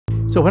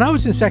So when I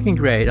was in second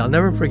grade, I'll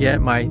never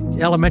forget my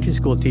elementary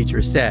school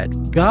teacher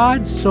said,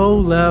 God so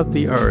loved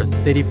the earth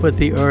that he put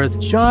the earth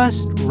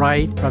just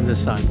right from the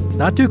sun.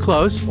 Not too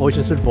close,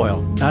 oceans would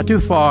boil. Not too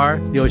far,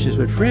 the oceans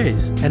would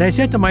freeze. And I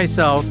said to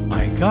myself,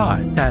 my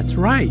God, that's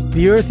right.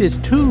 The earth is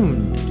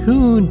tuned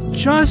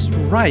just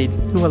right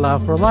to allow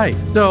for life.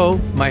 So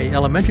my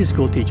elementary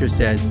school teacher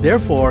said,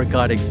 therefore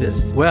God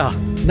exists. Well,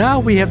 now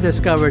we have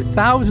discovered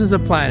thousands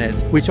of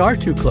planets which are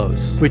too close,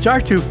 which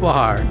are too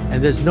far,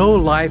 and there's no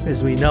life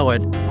as we know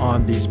it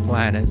on these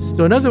planets.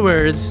 So in other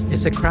words,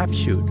 it's a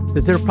crapshoot.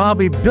 That there are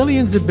probably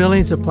billions and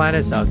billions of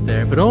planets out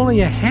there, but only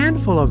a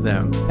handful of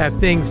them have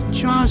things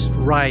just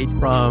right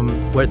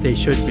from what they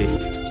should be.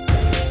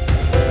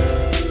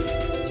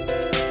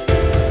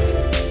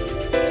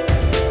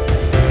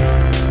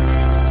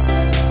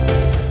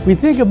 We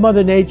think of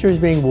Mother Nature as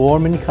being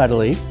warm and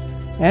cuddly,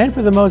 and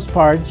for the most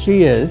part,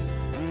 she is.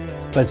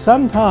 But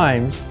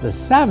sometimes the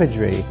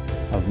savagery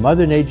of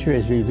Mother Nature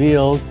is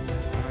revealed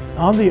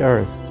on the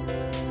Earth.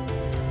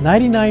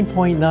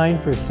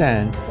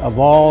 99.9% of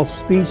all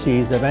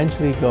species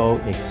eventually go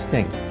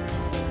extinct.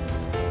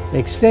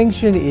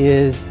 Extinction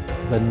is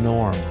the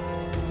norm.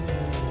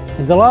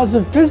 And the laws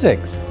of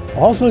physics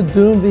also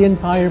doom the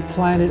entire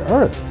planet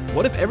Earth.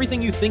 What if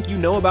everything you think you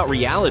know about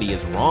reality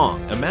is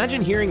wrong?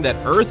 Imagine hearing that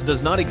Earth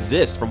does not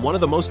exist from one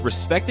of the most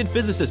respected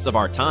physicists of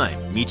our time,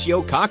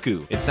 Michio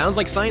Kaku. It sounds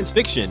like science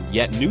fiction,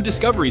 yet new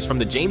discoveries from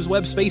the James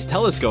Webb Space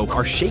Telescope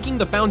are shaking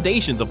the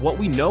foundations of what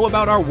we know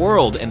about our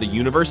world and the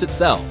universe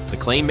itself. The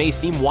claim may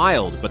seem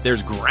wild, but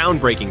there's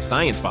groundbreaking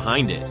science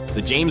behind it.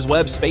 The James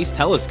Webb Space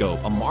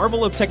Telescope, a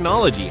marvel of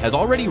technology, has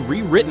already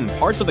rewritten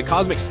parts of the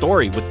cosmic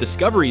story with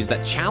discoveries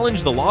that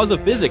challenge the laws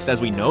of physics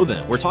as we know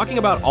them. We're talking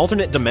about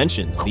alternate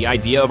dimensions, the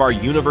idea of our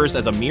universe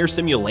as a mere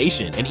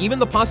simulation, and even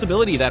the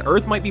possibility that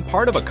Earth might be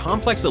part of a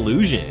complex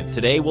illusion.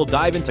 Today, we'll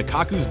dive into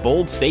Kaku's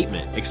bold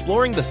statement,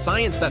 exploring the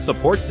science that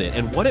supports it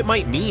and what it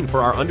might mean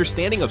for our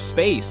understanding of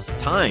space,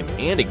 time,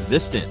 and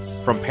existence.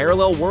 From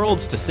parallel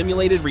worlds to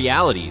simulated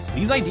realities,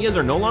 these ideas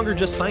are no longer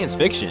just science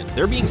fiction.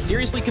 They're being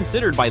seriously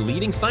considered by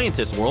leading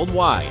scientists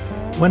worldwide.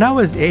 When I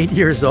was 8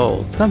 years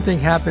old, something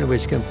happened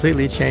which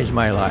completely changed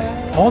my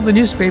life. All the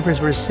newspapers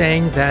were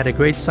saying that a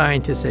great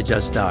scientist had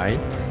just died,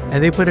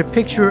 and they put a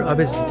picture of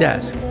his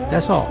desk.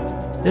 That's all.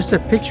 Just a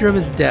picture of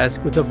his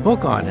desk with a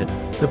book on it.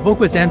 The book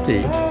was empty,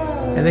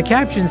 and the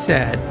caption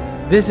said,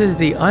 "This is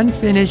the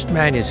unfinished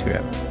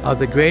manuscript of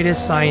the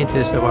greatest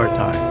scientist of our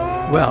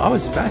time." Well, I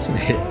was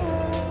fascinated.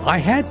 I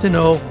had to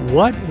know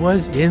what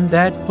was in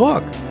that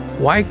book.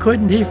 Why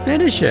couldn't he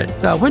finish it?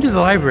 So I went to the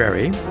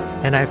library,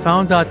 and I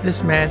found out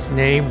this man's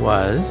name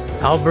was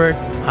Albert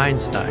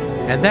Einstein.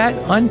 And that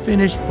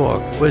unfinished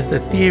book was the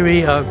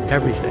theory of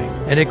everything,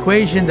 an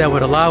equation that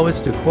would allow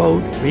us to,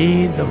 quote,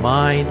 read the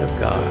mind of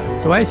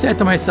God. So I said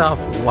to myself,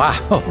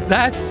 wow,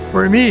 that's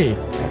for me.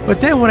 But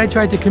then when I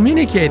tried to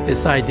communicate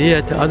this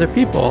idea to other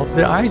people,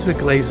 their eyes would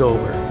glaze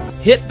over.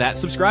 Hit that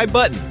subscribe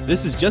button.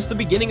 This is just the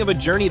beginning of a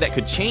journey that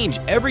could change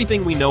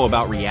everything we know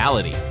about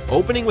reality.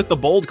 Opening with the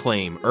bold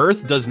claim,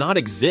 Earth does not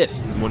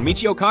exist. When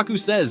Michio Kaku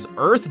says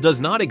Earth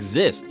does not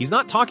exist, he's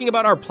not talking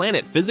about our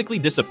planet physically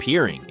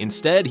disappearing.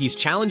 Instead, he's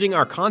challenging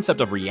our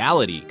concept of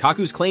reality.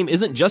 Kaku's claim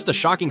isn't just a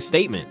shocking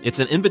statement, it's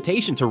an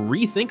invitation to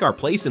rethink our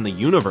place in the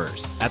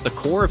universe. At the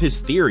core of his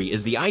theory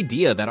is the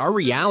idea that our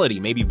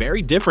reality may be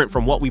very different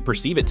from what we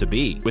perceive it to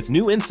be. With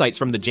new insights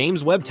from the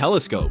James Webb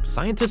Telescope,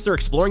 scientists are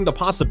exploring the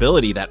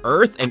possibility that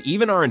Earth and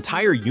even our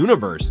entire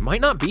universe might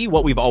not be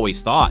what we've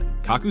always thought.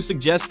 Kaku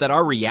suggests that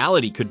our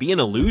reality could be an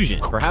illusion,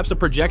 perhaps a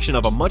projection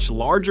of a much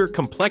larger,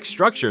 complex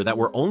structure that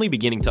we're only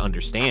beginning to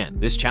understand.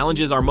 This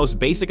challenges our most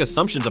basic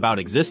assumptions about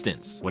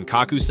existence. When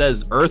Kaku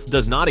says Earth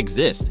does not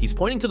exist, he's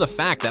pointing to the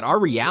fact that our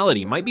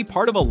reality might be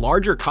part of a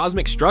larger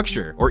cosmic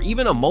structure, or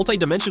even a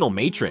multidimensional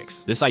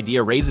matrix. This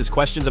idea raises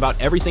questions about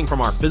everything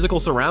from our physical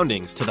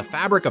surroundings to the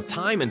fabric of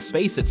time and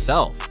space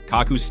itself.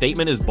 Kaku's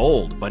statement is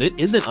bold, but it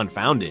isn't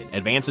unfounded.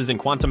 Advances in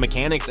quantum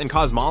mechanics and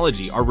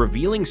cosmology are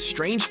revealing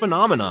strange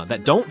phenomena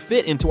that don't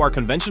fit into our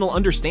conventional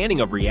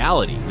understanding of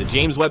reality. The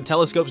James Webb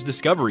Telescope's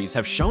discoveries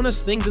have shown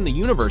us things in the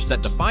universe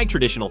that defy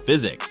traditional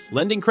physics,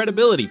 lending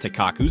credibility to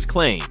Kaku's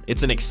claim.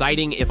 It's an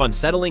exciting, if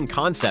unsettling,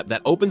 concept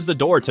that opens the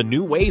door to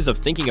new ways of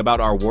thinking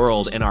about our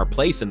world and our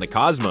place in the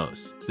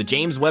cosmos. The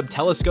James Webb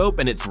Telescope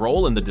and its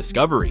role in the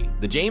discovery.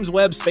 The James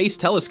Webb Space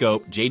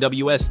Telescope,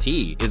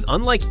 JWST, is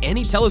unlike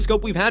any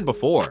telescope we've had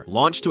before.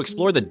 Launched to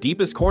explore the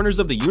deepest corners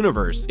of the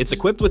universe, it's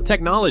equipped with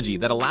technology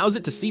that allows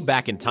it to see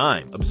back in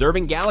time,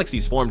 observing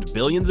galaxies formed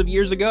billions of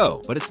years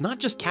ago. But it's not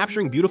just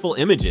capturing beautiful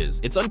images,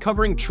 it's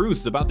uncovering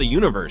truths about the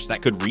universe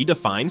that could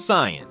redefine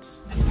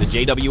science. The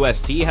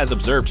JWST has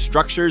observed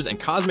structures and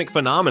cosmic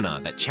phenomena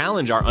that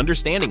challenge our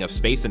understanding of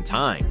space and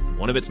time.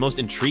 One of its most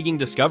intriguing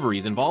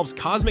discoveries involves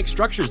cosmic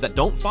structures that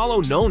don't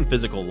follow known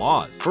physical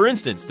laws. For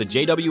instance, the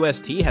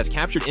JWST has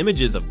captured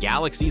images of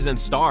galaxies and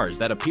stars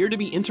that appear to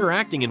be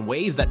interacting in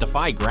ways that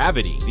defy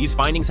gravity. These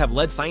findings have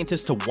led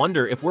scientists to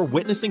wonder if we're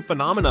witnessing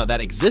phenomena that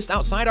exist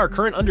outside our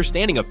current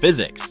understanding of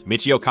physics.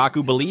 Michio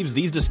Kaku believes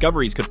these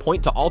discoveries could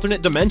point to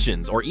alternate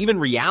dimensions or even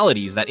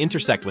realities that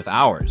intersect with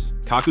ours.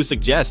 Kaku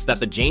suggests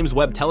that the James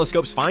Webb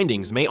Telescope's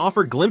findings may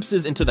offer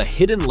glimpses into the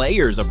hidden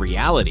layers of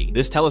reality.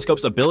 This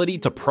telescope's ability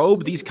to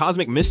probe these cosmic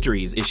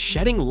mysteries is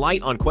shedding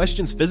light on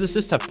questions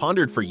physicists have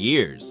pondered for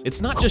years. It's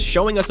not just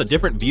showing us a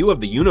different view of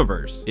the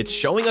universe, it's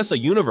showing us a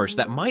universe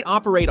that might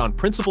operate on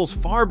principles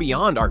far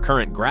beyond our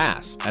current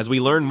grasp. As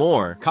we learn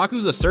more,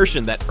 Kaku's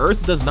assertion that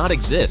Earth does not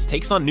exist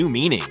takes on new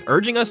meaning,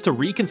 urging us to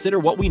reconsider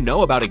what we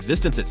know about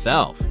existence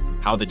itself.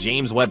 How the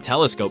James Webb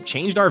Telescope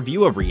changed our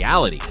view of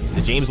reality.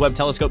 The James Webb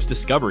Telescope's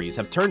discoveries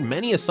have turned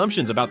many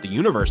assumptions about the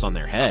universe on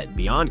their head.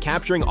 Beyond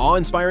capturing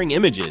awe-inspiring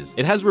images,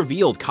 it has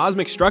revealed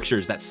cosmic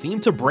structures that seem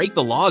to break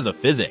the laws of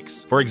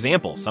physics. For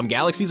example, some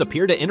galaxies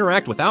appear to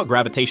interact without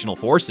gravitational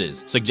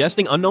forces,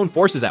 suggesting unknown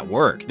forces at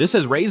work. This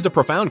has raised a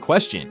profound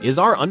question: is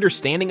our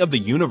understanding of the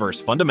universe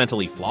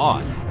fundamentally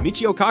flawed?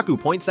 Michio Kaku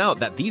points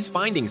out that these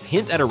findings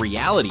hint at a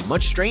reality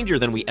much stranger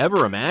than we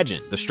ever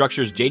imagined. The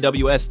structures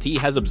JWST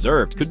has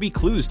observed could be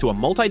clues to a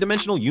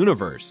multidimensional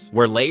universe,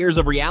 where layers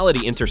of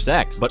reality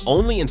intersect, but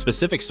only in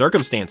specific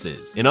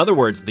circumstances. In other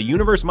words, the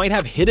universe might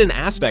have hidden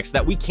aspects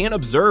that we can't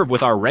observe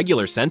with our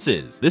regular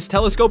senses. This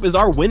telescope is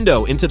our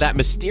window into that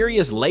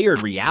mysterious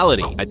layered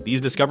reality.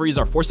 These discoveries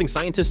are forcing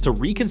scientists to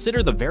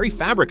reconsider the very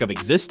fabric of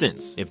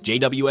existence. If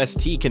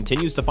JWST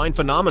continues to find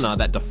phenomena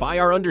that defy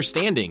our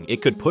understanding,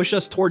 it could push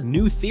us toward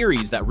new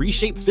theories that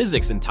reshape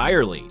physics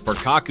entirely. For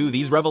Kaku,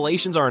 these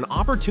revelations are an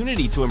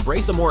opportunity to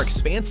embrace a more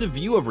expansive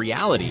view of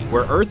reality,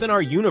 where Earth and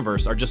our universe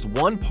are just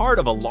one part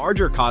of a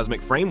larger cosmic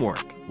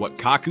framework. What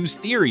Kaku's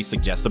theory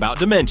suggests about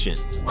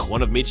dimensions.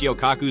 One of Michio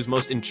Kaku's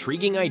most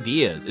intriguing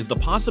ideas is the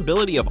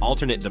possibility of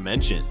alternate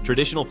dimensions.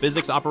 Traditional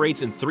physics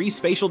operates in 3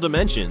 spatial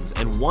dimensions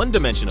and 1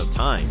 dimension of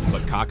time,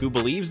 but Kaku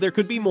believes there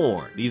could be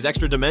more. These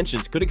extra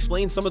dimensions could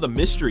explain some of the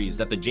mysteries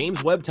that the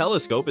James Webb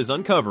Telescope is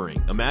uncovering.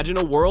 Imagine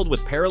a world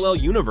with parallel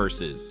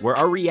universes, where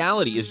our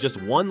reality is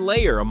just one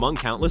layer among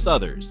countless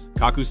others.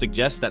 Kaku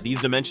suggests that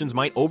these dimensions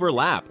might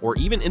overlap or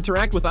even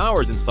interact with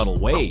ours in subtle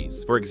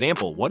ways. For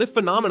example, what if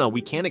phenomena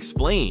we can't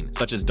explain,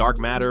 such as dark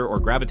matter or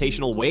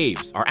gravitational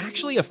waves, are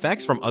actually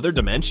effects from other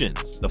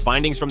dimensions? The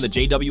findings from the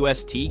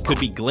JWST could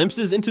be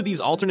glimpses into these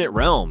alternate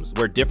realms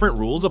where different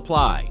rules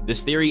apply.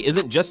 This theory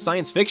isn't just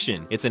science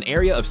fiction, it's an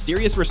area of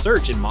serious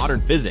research in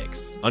modern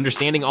physics.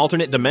 Understanding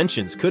alternate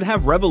dimensions could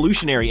have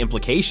revolutionary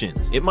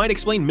implications. It might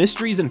explain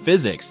mysteries in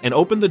physics and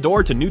open the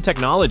door to new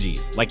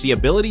technologies, like the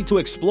ability to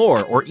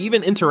explore or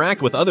even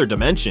interact with other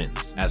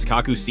dimensions. As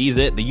Kaku sees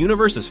it, the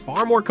universe is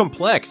far more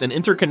complex and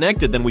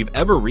interconnected than we've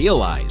ever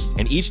realized,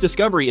 and each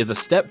discovery is a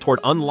step toward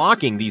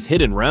unlocking these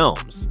hidden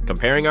realms.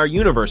 Comparing our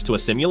universe to a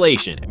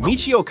simulation,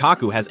 Michio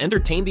Kaku has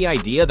entertained the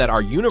idea that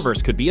our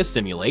universe could be a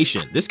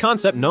simulation. This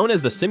concept, known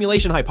as the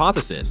simulation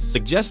hypothesis,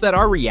 suggests that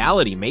our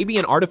reality may be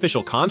an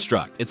artificial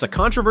construct. It's a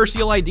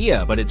controversial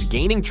idea, but it's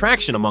gaining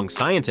traction among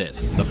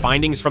scientists. The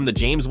findings from the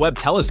James Webb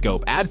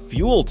Telescope add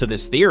fuel to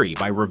this theory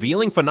by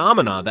revealing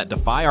phenomena that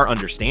defy our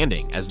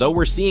understanding, as though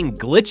we're seeing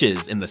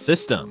glitches in the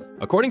system.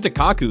 According to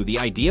Kaku, the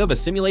idea of a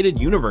simulated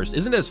universe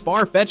isn't as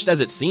far-fetched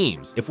as it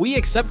seems. If we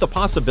accept the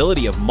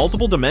possibility of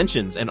multiple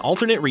dimensions and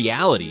alternate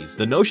realities,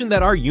 the notion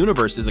that our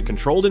universe is a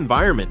controlled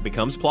environment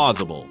becomes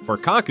plausible. For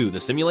Kaku,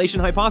 the simulation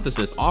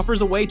hypothesis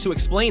offers a way to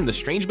explain the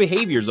strange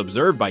behaviors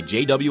observed by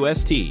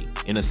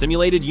JWST. In a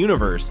simulated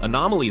universe,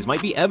 anomalies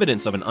might be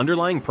evidence of an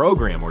underlying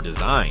program or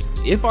design.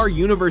 If our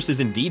universe is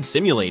indeed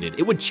simulated,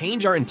 it would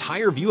change our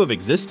entire view of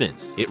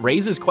existence. It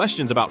raises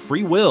questions about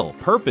free will,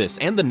 purpose,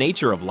 and the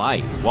nature of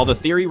life. While the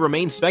theory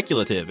remains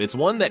speculative, it's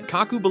one that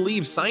Kaku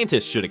believes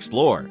scientists should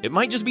explore. It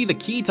might just be the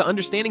key to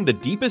understanding the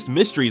deepest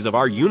mysteries of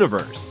our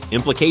universe.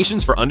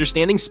 Implications for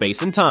understanding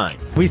space and time.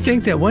 We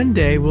think that one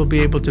day we'll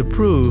be able to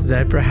prove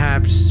that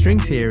perhaps string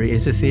theory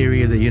is the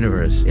theory of the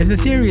universe. If the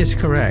theory is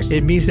correct,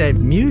 it means that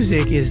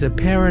music is the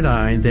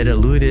paradigm that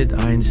eluded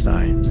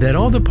Einstein. That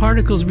all the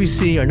particles we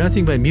see are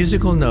nothing but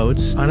musical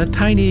notes on a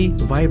tiny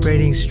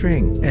vibrating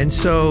string. And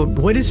so,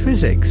 what is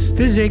physics?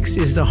 Physics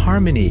is the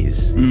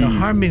harmonies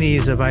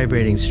of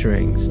vibrating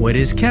strings. What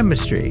is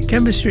chemistry?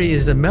 Chemistry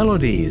is the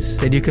melodies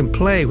that you can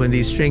play when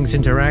these strings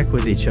interact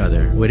with each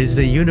other. What is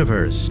the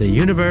universe? The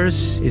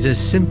universe is a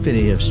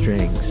symphony of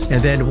strings.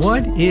 And then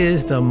what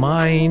is the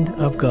mind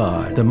of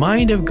God? The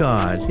mind of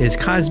God is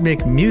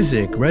cosmic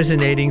music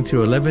resonating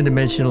through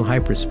 11-dimensional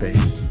hyperspace.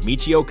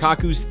 Michio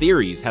Kaku's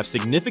theories have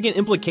significant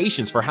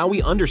implications for how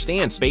we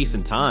understand space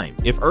and time.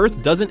 If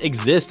Earth doesn't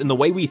exist in the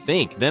way we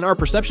think, then our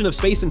perception of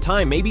space and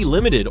time may be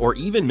limited or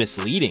even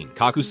misleading.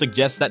 Kaku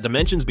suggests that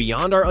dimensions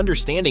beyond our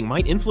understanding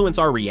might influence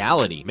our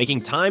reality, making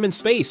time and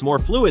space more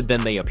fluid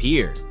than they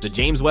appear. The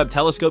James Webb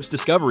Telescope's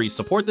discovery discoveries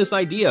support this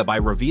idea by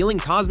revealing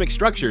cosmic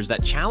structures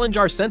that challenge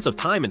our sense of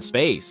time and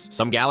space.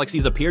 Some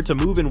galaxies appear to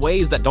move in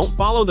ways that don't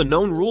follow the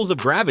known rules of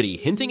gravity,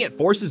 hinting at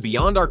forces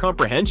beyond our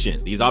comprehension.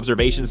 These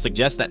observations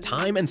suggest that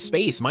time and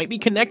space might be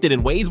connected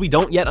in ways we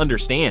don't yet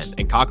understand,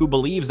 and Kaku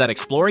believes that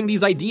exploring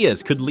these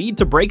ideas could lead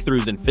to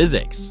breakthroughs in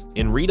physics.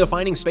 In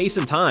redefining space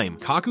and time,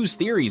 Kaku's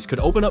theories could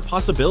open up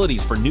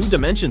possibilities for new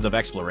dimensions of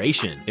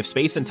exploration. If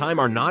space and time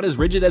are not as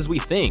rigid as we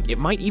think, it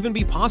might even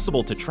be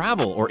possible to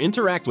travel or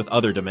interact with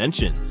other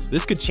dimensions.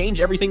 This could change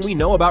everything we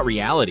know about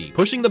reality,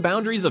 pushing the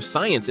boundaries of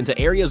science into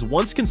areas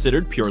once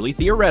considered purely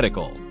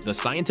theoretical. The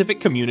scientific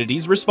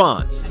community's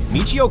response.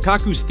 Michio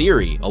Kaku's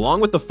theory,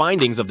 along with the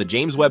findings of the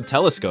James Webb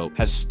Telescope,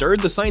 has stirred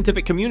the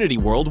scientific community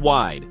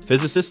worldwide.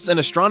 Physicists and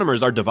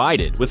astronomers are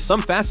divided, with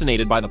some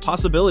fascinated by the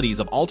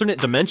possibilities of alternate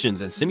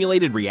dimensions and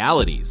simulated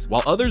realities,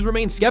 while others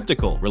remain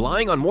skeptical,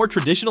 relying on more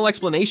traditional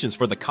explanations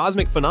for the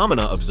cosmic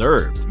phenomena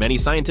observed. Many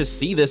scientists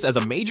see this as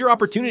a major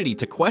opportunity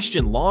to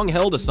question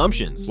long-held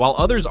assumptions, while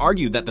others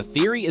argue that the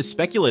theory is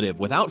speculative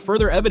without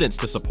further evidence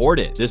to support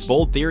it. This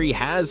bold theory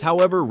has,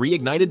 however,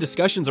 reignited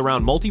discussions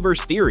around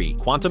multiverse theory,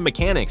 quantum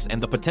mechanics, and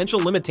the potential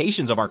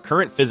limitations of our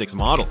current physics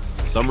models.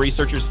 Some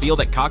researchers feel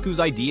that Kaku's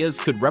ideas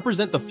could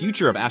represent the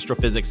future of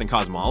astrophysics and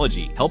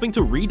cosmology, helping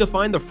to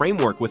redefine the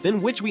framework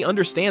within which we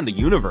understand the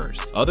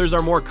universe. Others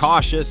are more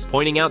cautious,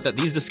 pointing out that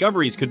these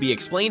discoveries could be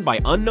explained by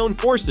unknown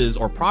forces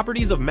or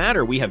properties of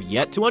matter we have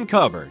yet to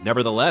uncover.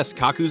 Nevertheless,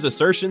 Kaku's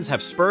assertions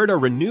have spurred a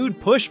renewed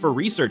push for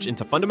research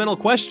into fundamental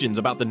questions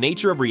about the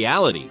nature of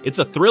reality. It's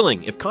a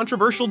thrilling, if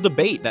controversial,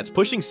 debate that's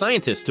pushing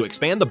scientists to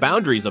expand the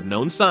boundaries of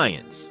known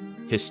science.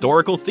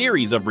 Historical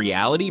theories of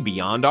reality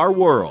beyond our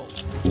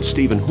world.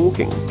 Stephen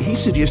Hawking, he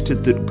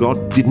suggested that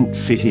God didn't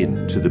fit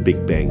into the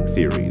Big Bang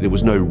Theory. There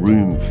was no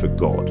room for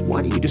God.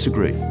 Why do you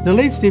disagree? The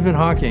late Stephen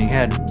Hawking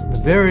had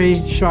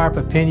very sharp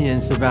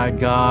opinions about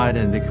God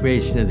and the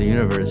creation of the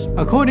universe.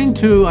 According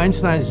to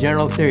Einstein's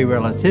general theory of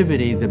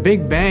relativity, the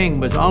Big Bang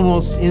was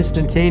almost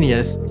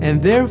instantaneous,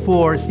 and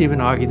therefore Stephen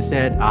Hawking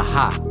said,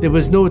 aha, there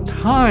was no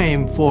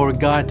time for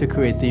God to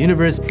create the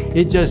universe.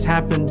 It just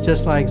happened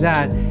just like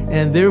that,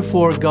 and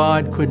therefore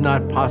God could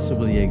not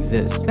possibly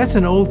exist. That's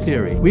an old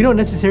theory. We don't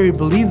necessarily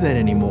believe that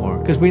anymore,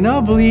 because we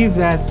now believe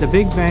that the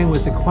Big Bang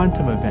was a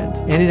quantum event.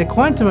 And in a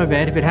quantum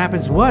event, if it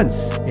happens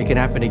once, it can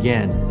happen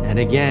again and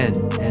again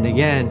and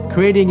again,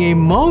 creating a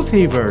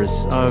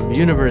multiverse of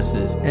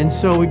universes. And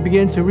so we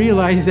began to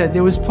realize that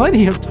there was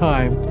plenty of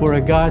time for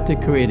a God to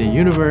create a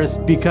universe,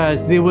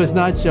 because there was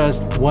not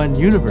just one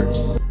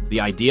universe. The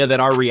idea that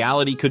our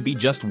reality could be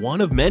just one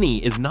of many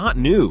is not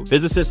new.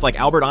 Physicists like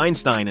Albert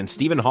Einstein and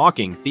Stephen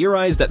Hawking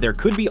theorized that there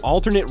could be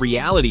alternate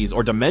realities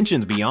or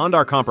dimensions beyond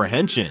our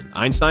comprehension.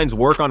 Einstein's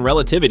work on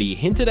relativity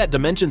hinted at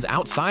dimensions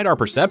outside our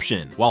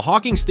perception, while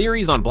Hawking's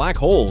theories on black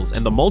holes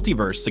and the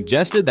multiverse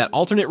suggested that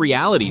alternate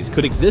realities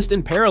could exist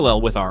in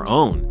parallel with our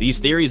own. These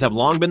theories have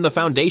long been the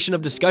foundation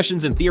of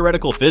discussions in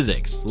theoretical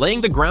physics,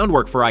 laying the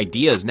groundwork for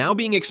ideas now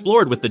being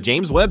explored with the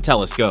James Webb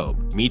Telescope.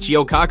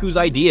 Michio Kaku's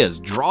ideas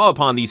draw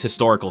upon these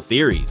historical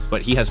theories,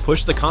 but he has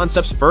pushed the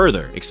concepts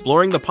further,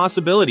 exploring the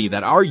possibility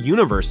that our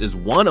universe is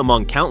one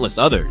among countless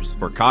others.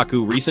 For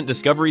Kaku, recent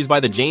discoveries by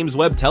the James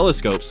Webb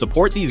Telescope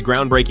support these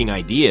groundbreaking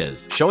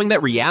ideas, showing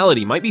that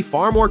reality might be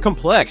far more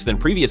complex than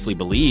previously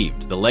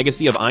believed. The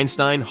legacy of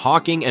Einstein,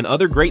 Hawking, and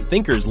other great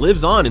thinkers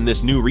lives on in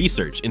this new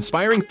research,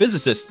 inspiring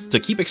physicists to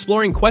keep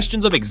exploring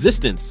questions of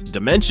existence,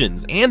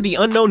 dimensions, and the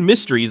unknown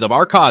mysteries of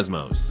our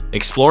cosmos.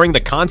 Exploring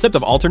the concept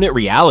of alternate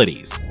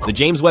realities. The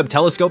James Webb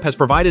Telescope has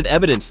provided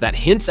evidence that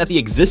hints at the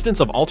existence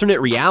of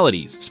alternate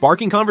realities,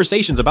 sparking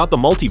conversations about the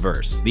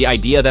multiverse, the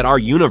idea that our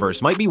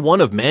universe might be one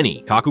of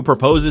many. Kaku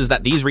proposes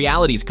that these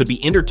realities could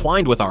be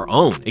intertwined with our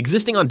own,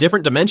 existing on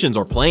different dimensions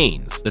or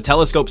planes. The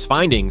telescope's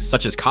findings,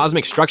 such as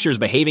cosmic structures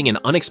behaving in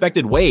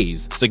unexpected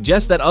ways,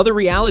 suggest that other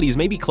realities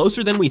may be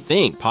closer than we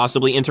think,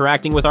 possibly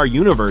interacting with our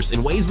universe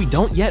in ways we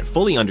don't yet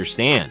fully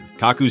understand.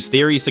 Kaku's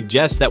theory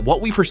suggests that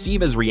what we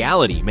perceive as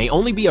reality may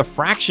only be a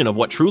fraction of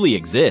what truly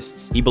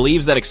exists. He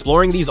believes that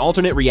exploring these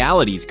alternate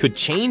realities could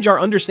change our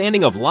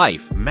understanding of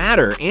life,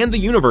 matter, and the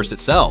universe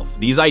itself.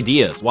 These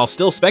ideas, while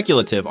still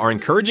speculative, are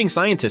encouraging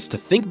scientists to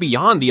think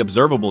beyond the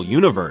observable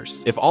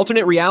universe. If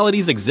alternate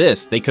realities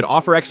exist, they could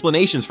offer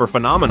explanations for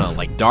phenomena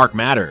like dark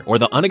matter or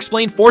the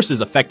unexplained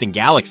forces affecting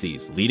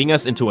galaxies, leading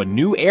us into a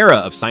new era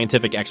of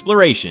scientific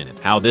exploration.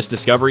 How this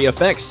discovery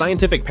affects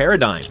scientific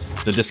paradigms.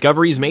 The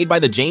discoveries made by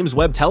the James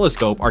Webb Telescope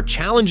are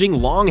challenging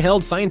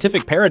long-held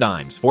scientific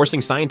paradigms,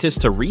 forcing scientists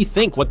to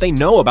rethink what they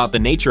know about the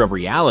nature of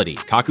reality.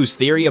 Kaku's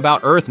theory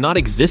about Earth not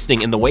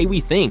existing in the way we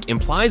think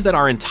implies that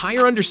our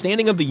entire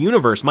understanding of the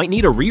universe might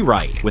need a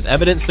rewrite. With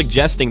evidence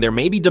suggesting there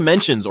may be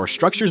dimensions or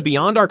structures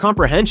beyond our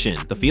comprehension,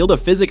 the field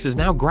of physics is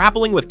now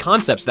grappling with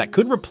concepts that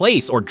could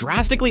replace or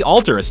drastically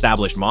alter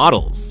established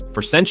models.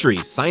 For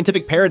centuries,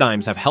 scientific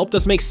paradigms have helped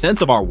us make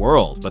sense of our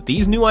world, but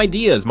these new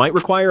ideas might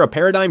require a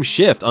paradigm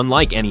shift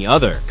unlike any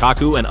other.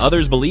 Kaku and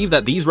others believe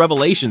that these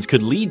revelations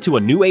could lead to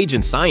a new age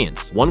in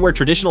science, one where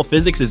traditional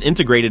physics is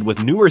integrated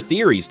with newer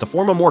theories to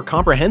form a more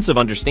comprehensive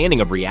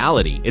understanding of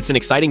reality. It's an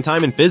exciting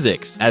time in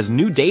physics, as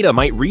new data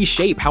might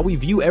reshape how we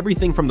view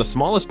everything from the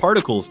smallest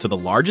particles to the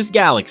largest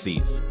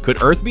galaxies.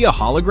 Could Earth be a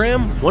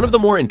hologram? One of the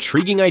more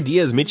intriguing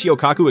ideas Michio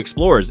Kaku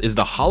explores is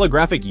the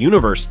holographic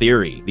universe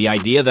theory, the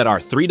idea that our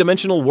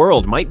three-dimensional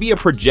world might be a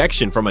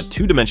projection from a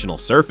two-dimensional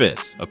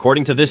surface.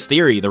 According to this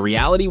theory, the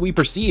reality we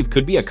perceive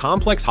could be a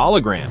complex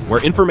hologram,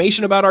 where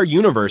information about our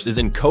universe is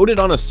encoded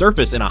on a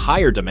surface in a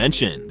higher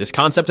dimension. This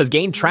concept has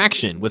gained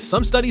traction, with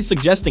some studies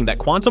suggesting that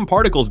quantum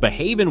particles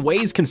behave in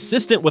ways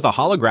consistent with a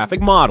holographic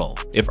model.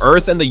 If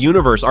Earth and the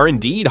universe are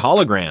indeed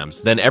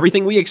holograms, then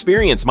everything we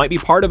experience might be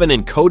part of an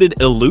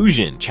encoded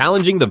illusion,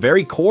 challenging the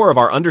very core of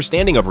our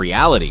understanding of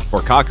reality. For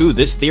Kaku,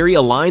 this theory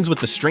aligns with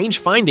the strange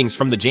findings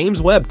from the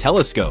James Webb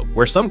telescope,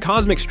 where some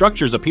cosmic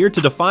structures appear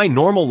to defy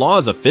normal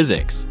laws of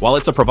physics. While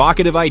it's a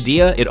provocative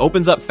idea, it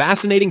opens up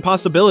fascinating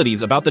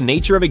possibilities about the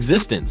nature of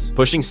existence,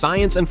 pushing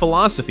science and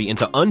philosophy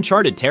into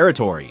uncharted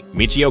territory.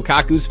 Michio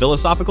Kaku's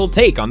philosophical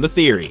take on the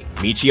theory.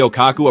 Michio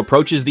Kaku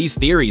approaches these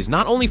theories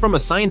not only from a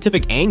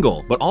scientific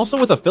angle, but also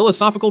with a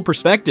philosophical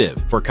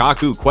perspective. For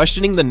Kaku,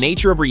 questioning the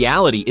nature of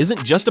reality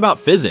isn't just about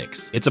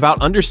physics, it's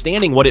about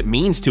understanding what it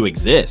means to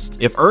exist.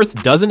 If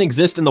Earth doesn't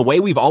exist in the way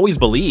we've always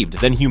believed,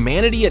 then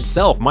humanity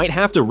itself might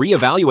have to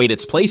reevaluate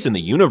its place in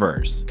the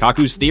universe.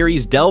 Kaku's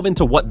theories delve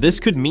into what this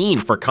could mean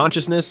for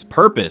consciousness,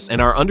 purpose,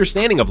 and our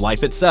understanding of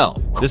life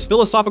itself. This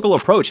philosophical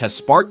approach has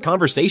sparked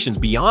conversations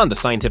beyond the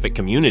scientific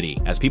community,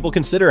 as people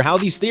consider how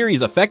these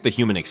theories affect the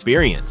human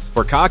experience.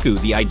 For Kaku,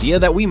 the idea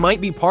that we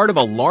might be part of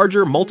a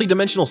larger,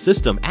 multidimensional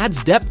system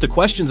adds depth to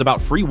questions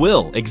about free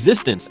will,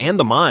 existence, and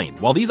the mind.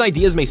 While these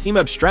ideas may seem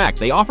abstract,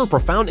 they offer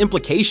profound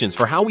implications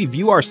for how we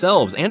view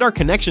ourselves and our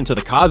connection to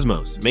the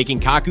cosmos, making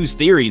Kaku's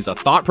theories a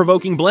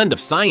thought-provoking blend of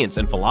science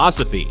and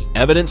philosophy.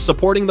 Evidence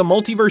supporting the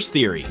multiverse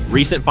theory.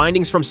 Recent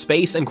findings from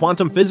space and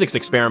quantum physics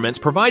experiments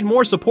provide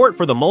more support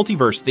for the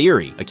multiverse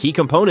theory, a key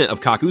component of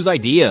Kaku's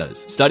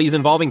ideas. Studies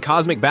involving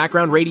cosmic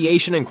background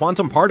radiation and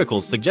quantum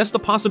particles suggest the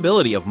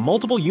possibility of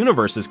multiple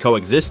universes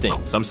coexisting.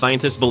 Some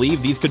scientists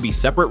believe these could be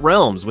separate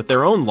realms with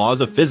their own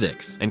laws of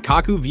physics, and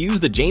Kaku views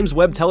the James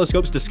Webb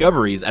Telescope's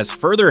discoveries as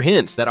further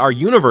hints that our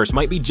universe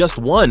might be just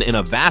one in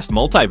a vast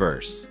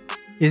multiverse.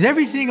 Is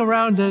everything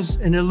around us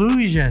an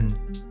illusion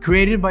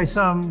created by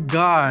some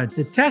god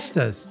to test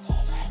us?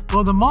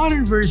 Well, the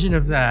modern version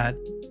of that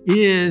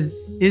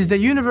is the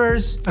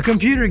universe a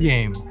computer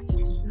game?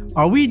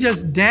 Are we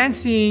just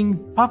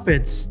dancing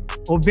puppets,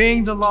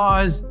 obeying the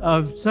laws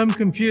of some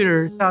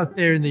computer out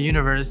there in the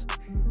universe?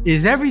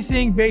 Is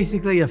everything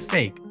basically a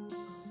fake?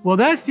 Well,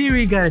 that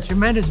theory got a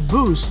tremendous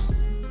boost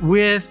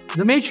with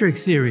the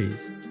Matrix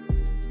series.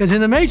 Because in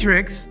the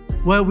Matrix,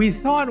 what we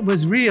thought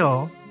was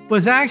real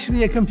was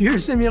actually a computer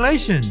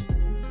simulation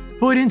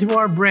put into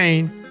our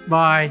brain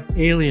by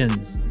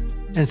aliens.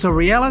 And so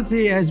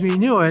reality as we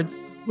knew it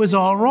was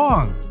all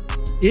wrong.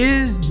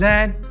 Is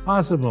that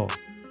possible?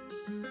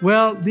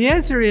 Well, the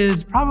answer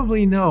is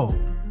probably no,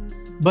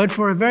 but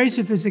for a very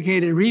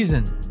sophisticated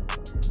reason.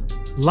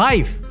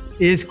 Life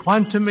is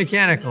quantum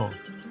mechanical.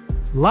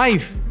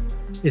 Life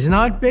is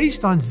not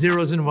based on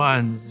zeros and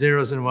ones.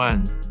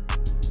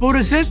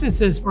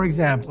 Photosynthesis, for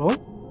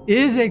example,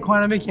 is a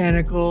quantum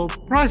mechanical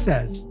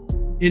process.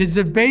 It is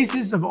the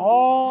basis of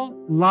all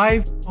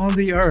life on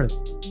the earth,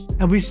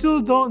 and we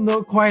still don't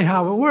know quite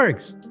how it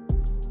works.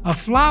 A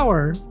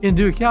flower can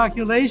do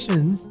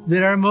calculations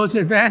that our most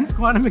advanced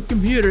quantum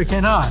computer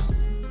cannot.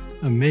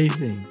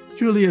 Amazing,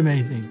 truly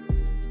amazing.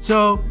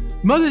 So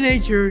Mother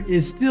Nature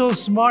is still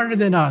smarter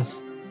than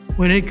us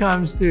when it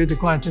comes to the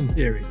quantum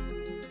theory.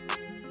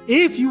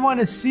 If you want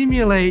to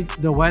simulate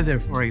the weather,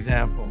 for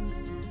example,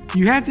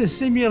 you have to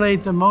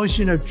simulate the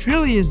motion of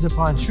trillions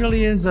upon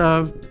trillions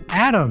of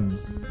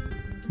atoms.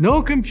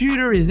 No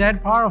computer is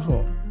that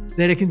powerful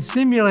that it can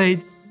simulate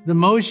the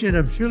motion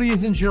of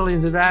trillions and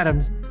trillions of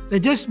atoms that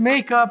just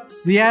make up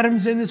the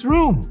atoms in this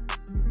room.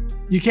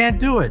 You can't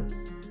do it.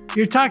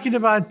 You're talking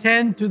about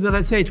 10 to the,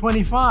 let's say,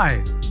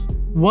 25.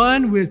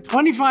 One with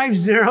 25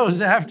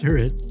 zeros after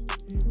it,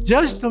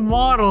 just to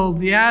model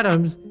the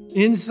atoms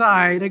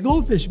inside a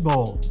goldfish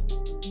bowl.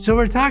 So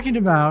we're talking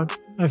about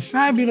a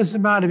fabulous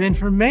amount of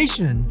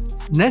information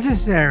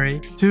necessary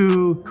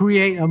to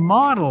create a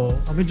model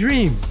of a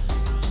dream.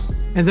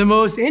 And the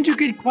most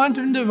intricate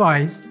quantum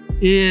device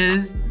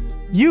is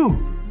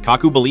you.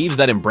 Kaku believes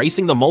that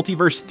embracing the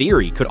multiverse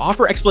theory could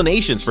offer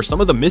explanations for some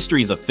of the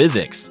mysteries of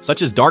physics,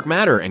 such as dark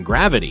matter and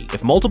gravity.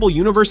 If multiple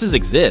universes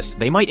exist,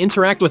 they might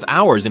interact with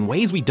ours in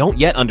ways we don't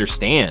yet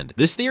understand.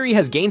 This theory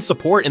has gained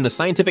support in the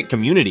scientific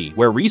community,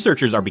 where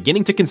researchers are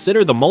beginning to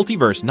consider the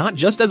multiverse not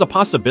just as a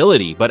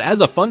possibility, but as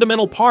a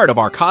fundamental part of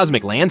our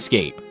cosmic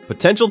landscape.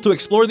 potential to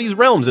explore these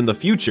realms in the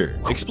future.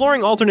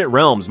 Exploring alternate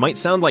realms might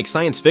sound like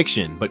science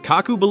fiction, but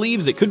Kaku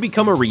believes it could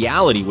become a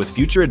reality with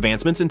future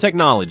advancements in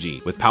technology.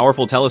 With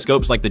powerful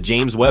telescopes like the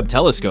James Webb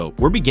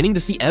telescope, we're beginning to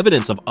see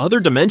evidence of other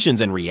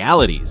dimensions and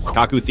realities.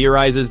 Kaku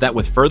theorizes that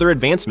with further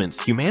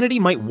advancements, humanity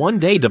might one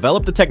day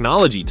develop the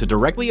technology to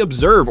directly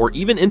observe or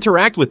even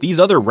interact with these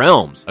other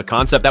realms, a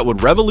concept that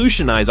would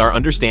revolutionize our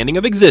understanding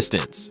of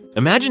existence.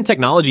 Imagine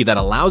technology that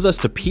allows us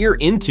to peer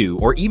into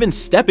or even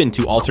step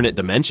into alternate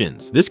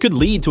dimensions. This could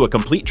lead to a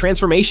complete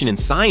transformation in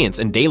science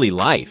and daily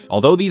life.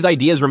 Although these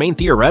ideas remain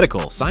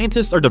theoretical,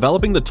 scientists are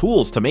developing the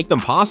tools to make them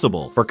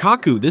possible. For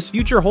Kaku, this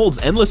future holds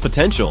endless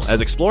potential,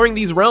 as exploring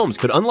these realms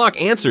could unlock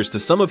answers to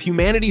some of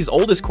humanity's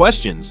oldest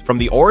questions, from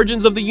the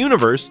origins of the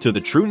universe to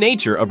the true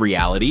nature of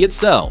reality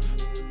itself.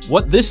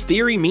 What this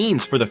theory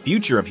means for the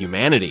future of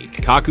humanity.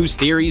 Kaku's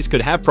theories could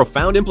have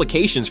profound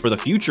implications for the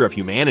future of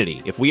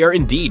humanity. If we are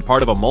indeed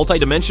part of a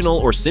multidimensional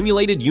or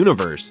simulated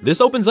universe, this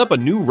opens up a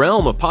new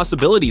realm of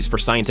possibilities for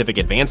scientific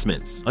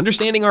advancements.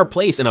 Understanding our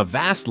place in a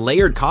vast,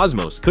 layered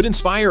cosmos could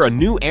inspire a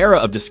new era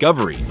of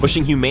discovery,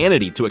 pushing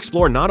humanity to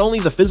explore not only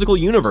the physical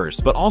universe,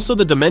 but also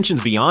the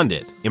dimensions beyond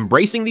it.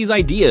 Embracing these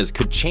ideas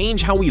could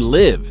change how we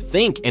live,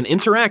 think, and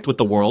interact with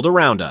the world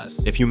around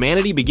us. If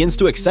humanity begins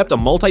to accept a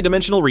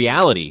multidimensional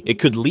reality, it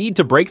could lead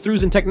to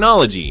breakthroughs in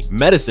technology,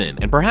 medicine,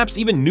 and perhaps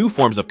even new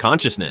forms of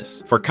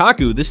consciousness. For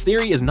Kaku, this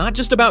theory is not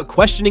just about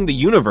questioning the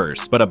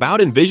universe, but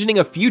about envisioning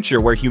a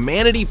future where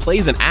humanity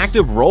plays an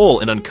active role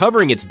in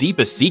uncovering its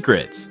deepest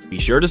secrets. Be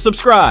sure to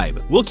subscribe.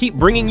 We'll keep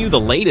bringing you the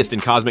latest in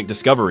cosmic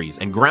discoveries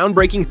and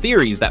groundbreaking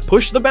theories that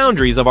push the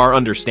boundaries of our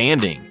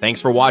understanding.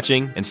 Thanks for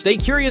watching, and stay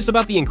curious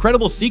about the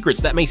incredible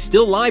secrets that may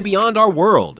still lie beyond our world.